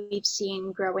issues that we've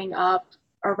seen growing up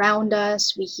around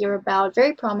us. We hear about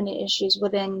very prominent issues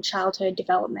within childhood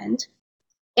development.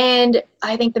 And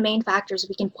I think the main factors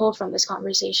we can pull from this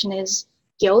conversation is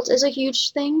guilt is a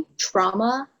huge thing,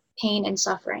 trauma, pain, and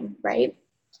suffering, right?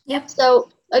 Yep. So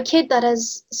a kid that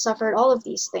has suffered all of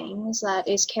these things, that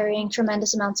is carrying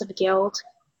tremendous amounts of guilt,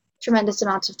 tremendous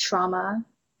amounts of trauma,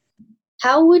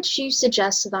 how would you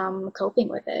suggest them coping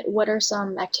with it? What are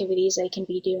some activities they can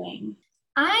be doing?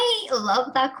 I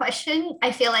love that question.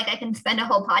 I feel like I can spend a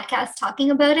whole podcast talking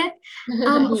about it.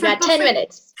 You got 10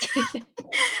 minutes.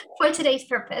 For today's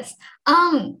purpose.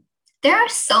 There are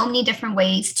so many different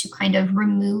ways to kind of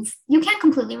you can't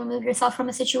completely remove yourself from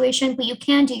a situation, but you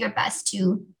can do your best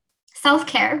to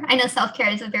self-care. I know self-care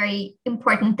is a very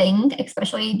important thing,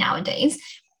 especially nowadays.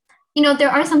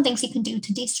 There are some things you can do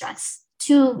to de-stress,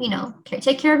 to,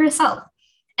 take care of yourself.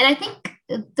 And I think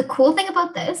the cool thing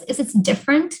about this is it's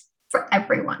different for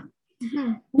everyone.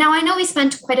 Mm-hmm. Now, I know we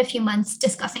spent quite a few months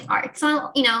discussing art,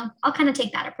 so, I'll kind of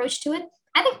take that approach to it.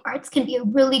 I think arts can be a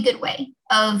really good way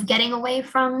of getting away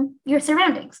from your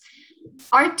surroundings.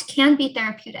 Art can be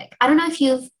therapeutic. I don't know if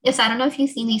you've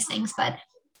seen these things, but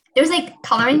there's like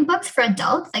coloring books for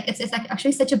adults. Like it's like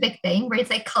actually such a big thing where it's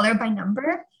like color by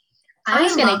number. I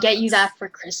was I gonna love get you those. that for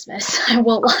Christmas. I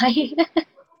won't lie.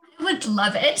 I would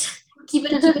love it. Keep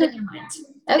it in your mind.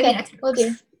 Maybe Okay, next we'll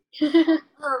do. Christmas.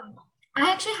 Um, I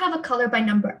actually have a color by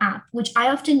number app, which I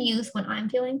often use when I'm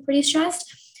feeling pretty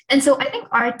stressed. And so I think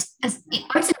arts as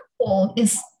a whole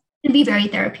is can be very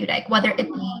therapeutic, whether it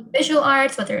be visual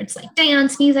arts, whether it's like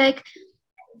dance, music.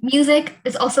 Music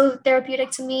is also therapeutic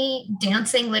to me.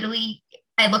 Dancing, literally,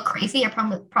 I look crazy. I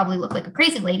probably look like a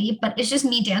crazy lady, but it's just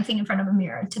me dancing in front of a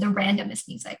mirror to the randomest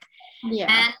music. Yeah.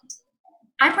 And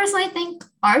I personally think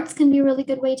arts can be a really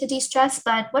good way to de-stress.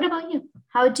 But what about you?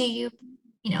 How do you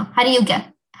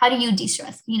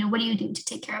de-stress? What do you do to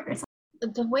take care of yourself?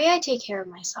 The way I take care of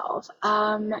myself,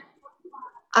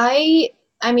 I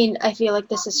I mean, I feel like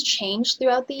this has changed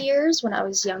throughout the years. When I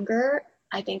was younger,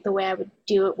 I think the way I would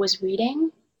do it was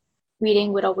reading.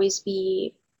 Reading would always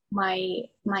be my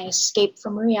escape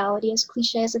from reality, as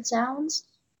cliche as it sounds.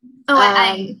 Oh,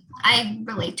 Um, I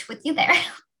relate with you there.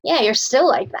 yeah, you're still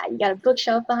like that. You got a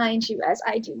bookshelf behind you, as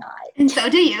I do And so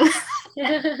do you.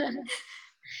 not.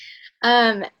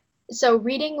 Um, so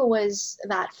reading was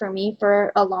that for me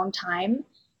for a long time.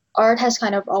 Art has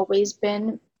kind of always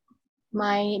been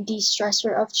my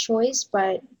de-stressor of choice,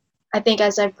 but I think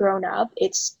as I've grown up,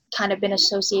 it's kind of been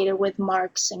associated with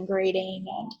marks and grading,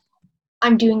 and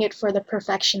I'm doing it for the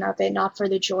perfection of it, not for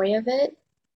the joy of it,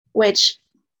 which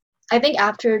I think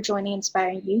after joining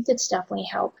Inspiring Youth, it's definitely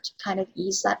helped kind of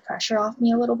ease that pressure off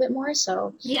me a little bit more.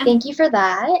 So Yeah. thank you for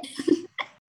that.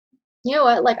 You know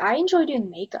what? Like, I enjoy doing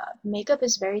makeup. Makeup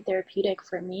is very therapeutic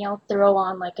for me. I'll throw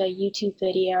on like a YouTube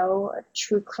video, a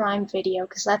true crime video,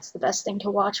 because that's the best thing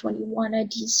to watch when you want to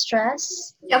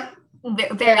de-stress. Yep.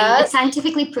 Very, Yeah. it's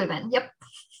scientifically proven. Yep.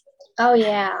 Oh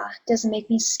yeah. Doesn't make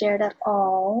me scared at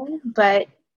all. But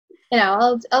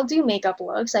I'll do makeup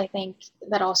looks. I think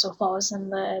that also falls in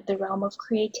the realm of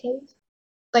creative.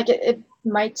 Like it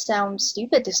might sound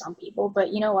stupid to some people, but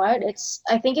you know what?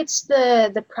 I think it's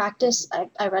the practice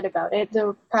I read about it,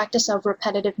 the practice of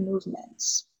repetitive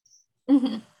movements.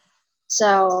 Hmm.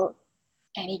 So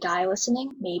any guy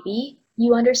listening, maybe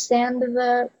you understand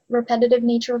the repetitive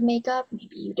nature of makeup,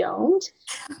 maybe you don't.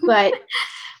 But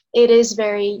it is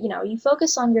very, you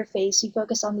focus on your face, you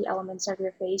focus on the elements of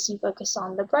your face, you focus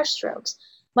on the brush strokes,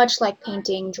 much like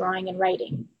painting, drawing, and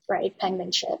writing, right?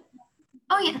 Penmanship.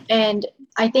 Oh yeah. And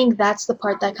I think that's the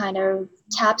part that kind of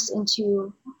taps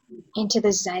into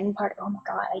the Zen part. Oh my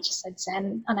God, I just said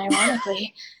Zen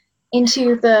unironically.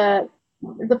 Into the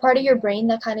part of your brain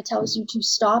that kind of tells you to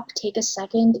stop, take a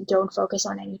second, don't focus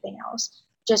on anything else.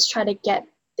 Just try to get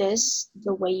this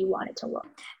the way you want it to look.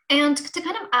 And to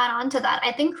kind of add on to that,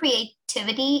 I think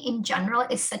creativity in general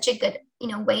is such a good,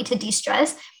 way to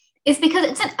de-stress is because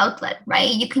it's an outlet, right?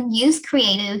 You can use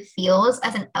creative fields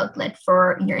as an outlet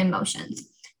for your emotions.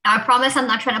 Now, I promise I'm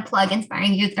not trying to plug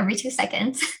Inspiring Youth every 2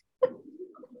 seconds,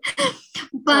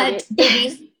 Plug but the it.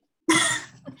 reason,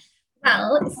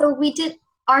 well, so we did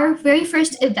our very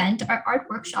first event, our art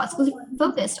workshops, was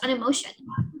focused on emotion.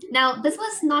 Now, this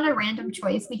was not a random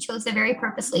choice. We chose it very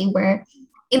purposely, where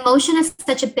emotion is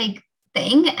such a big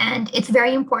thing and it's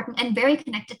very important and very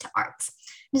connected to arts.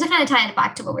 Just to kind of tie it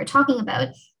back to what we're talking about,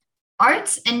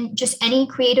 arts and just any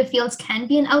creative fields can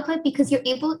be an outlet because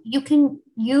you can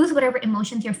use whatever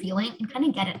emotions you're feeling and kind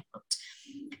of get it out.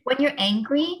 When you're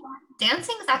angry,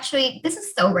 dancing is actually, this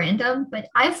is so random, but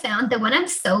I've found that when I'm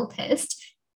so pissed,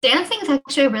 dancing is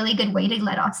actually a really good way to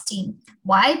let off steam.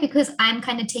 Why? Because I'm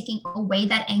kind of taking away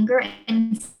that anger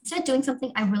and instead doing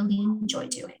something I really enjoy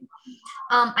doing.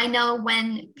 I know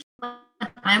when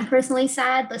I'm personally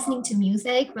sad, listening to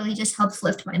music really just helps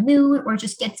lift my mood or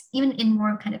just gets even in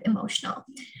more kind of emotional.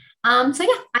 So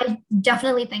yeah, I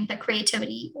definitely think that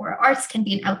creativity or arts can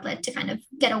be an outlet to kind of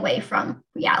get away from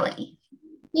reality.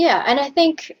 Yeah, and I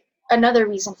think another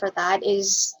reason for that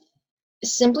is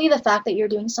simply the fact that you're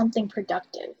doing something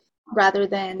productive rather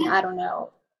than, Yeah, I don't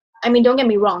know. I mean, don't get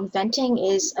me wrong, venting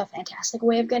is a fantastic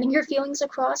way of getting your feelings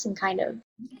across and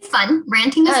it's fun.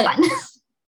 Ranting is kind of fun.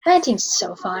 venting's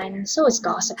so fun. So is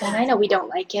gossiping. I know we don't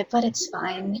like it, but it's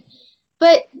fun.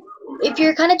 But if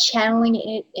you're kind of channeling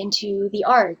it into the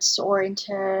arts or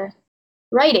into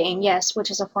writing, yes, which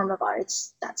is a form of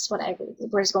arts, that's what I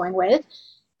was going with.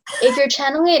 If you're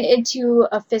channeling it into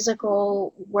a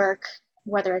physical work,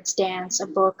 whether it's dance, a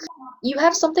book, you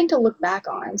have something to look back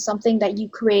on, something that you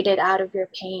created out of your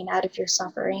pain, out of your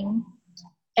suffering.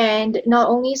 And not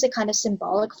only is it kind of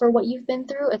symbolic for what you've been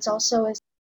through, it's also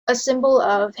a symbol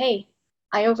of, hey,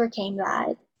 I overcame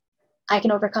that, I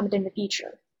can overcome it in the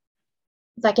future.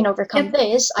 If I can overcome Yep.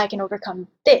 this, I can overcome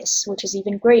this, which is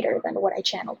even greater than what I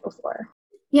channeled before.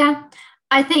 Yeah.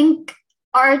 I think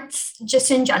arts,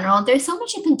 just in general, there's so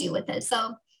much you can do with it.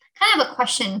 So, kind of a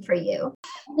question for you.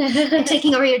 I'm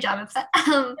taking over your job.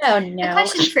 Oh A no.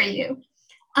 question for you.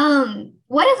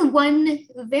 What is one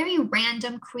very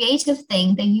random creative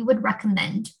thing that you would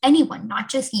recommend anyone, not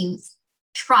just youth,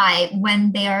 try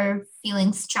when they are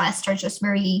feeling stressed or just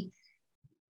very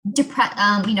depressed,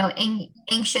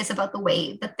 anxious about the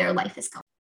way that their life is going?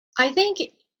 I think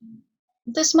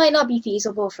this might not be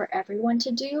feasible for everyone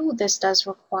to do. This does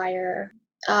require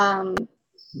a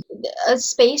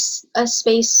space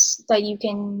that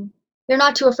you're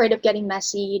not too afraid of getting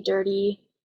messy, dirty,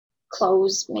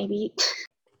 clothes maybe.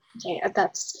 Okay,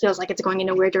 that feels like it's going in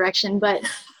a weird direction, but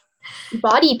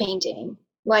body painting.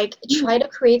 Like, try to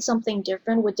create something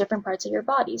different with different parts of your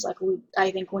bodies. Like,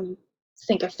 I think when you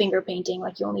think of finger painting,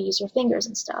 like you only use your fingers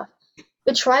and stuff.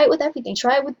 But try it with everything.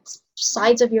 Try it with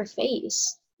sides of your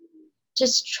face.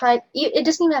 Just try. It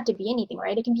doesn't even have to be anything,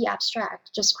 right? It can be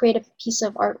abstract. Just create a piece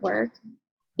of artwork,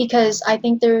 because I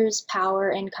think there's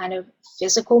power in kind of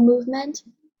physical movement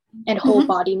and whole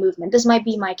body movement. This might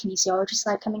be my kinesiology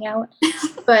side coming out,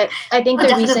 but I think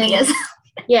the reason,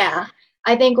 yeah,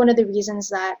 I think one of the reasons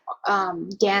that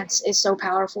dance is so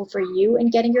powerful for you in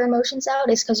getting your emotions out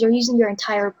is because you're using your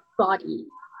entire body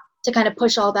to kind of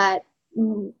push all that.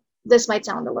 This might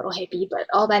sound a little hippie, but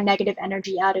all that negative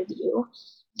energy out of you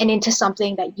and into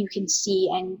something that you can see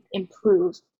and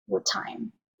improve with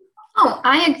time. Oh,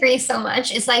 I agree so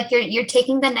much. It's like you're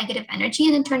taking the negative energy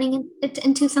and then turning it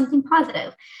into something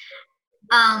positive.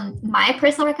 My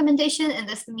personal recommendation, and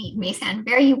this may sound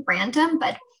very random,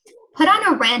 but put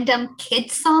on a random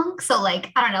kids song. So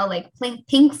like, I don't know, like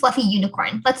Pink Fluffy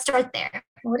Unicorn. Let's start there.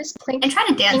 What is Pink, and try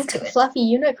to dance Pink to it. Fluffy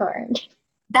Unicorn?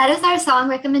 That is our song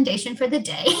recommendation for the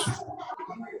day.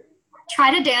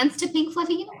 Try to dance to Pink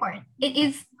Fluffy Unicorn.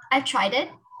 I've tried it.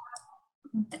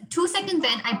 2 seconds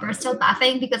in, I burst out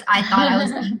laughing because I thought I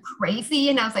was being crazy.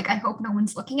 And I was like, I hope no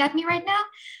one's looking at me right now.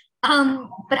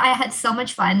 But I had so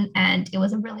much fun, and it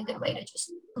was a really good way to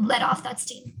just let off that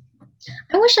steam.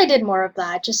 I wish I did more of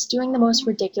that, just doing the most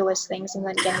ridiculous things and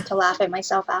then getting to laugh at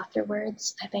myself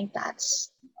afterwards. I think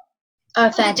that's a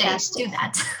fantastic. Do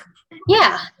that.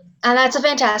 Yeah, and that's a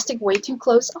fantastic way to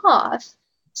close off.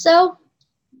 So,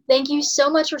 thank you so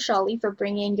much, Roshali, for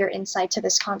bringing your insight to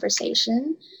this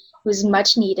conversation. It was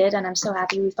much needed, and I'm so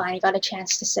happy we finally got a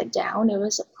chance to sit down. It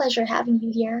was a pleasure having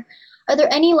you here. Are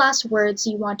there any last words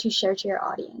you want to share to your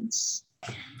audience?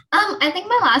 I think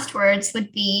my last words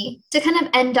would be to kind of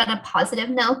end on a positive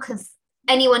note, because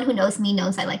anyone who knows me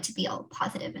knows I like to be all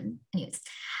positive and news.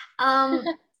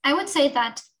 I would say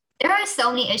that there are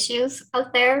so many issues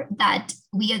out there that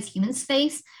we as humans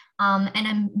face,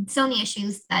 and so many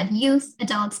issues that youth,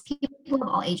 adults, people of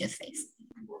all ages face.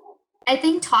 I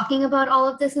think talking about all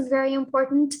of this is very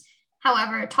important.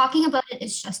 However, talking about it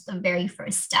is just the very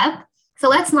first step. So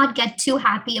let's not get too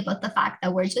happy about the fact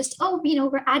that we're just,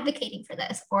 we're advocating for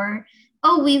this, or,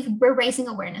 we're raising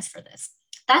awareness for this.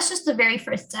 That's just the very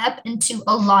first step into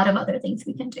a lot of other things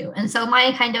we can do. And so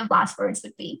my kind of last words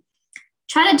would be,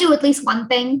 try to do at least one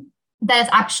thing that is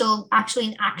actually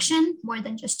an action, more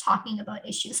than just talking about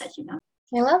issues that you know.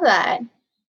 I love that.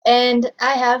 And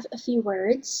I have a few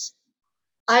words.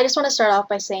 I just want to start off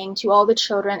by saying to all the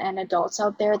children and adults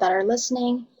out there that are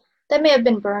listening, that may have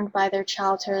been burned by their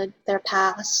childhood, their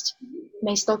past,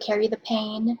 may still carry the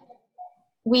pain,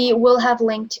 we will have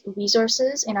linked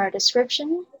resources in our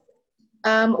description.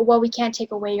 While we can't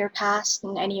take away your past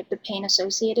and any of the pain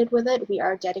associated with it, we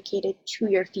are dedicated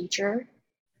to your future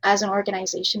as an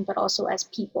organization, but also as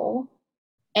people.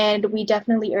 And we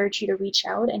definitely urge you to reach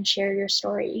out and share your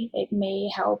story. It may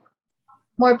help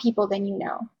more people than you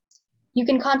know. You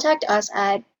can contact us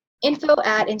at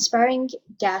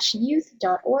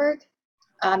info@inspiring-youth.org.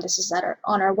 This is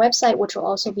on our website, which will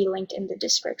also be linked in the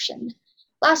description.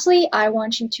 Lastly, I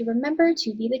want you to remember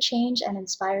to be the change and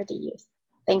inspire the youth.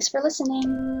 Thanks for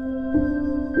listening.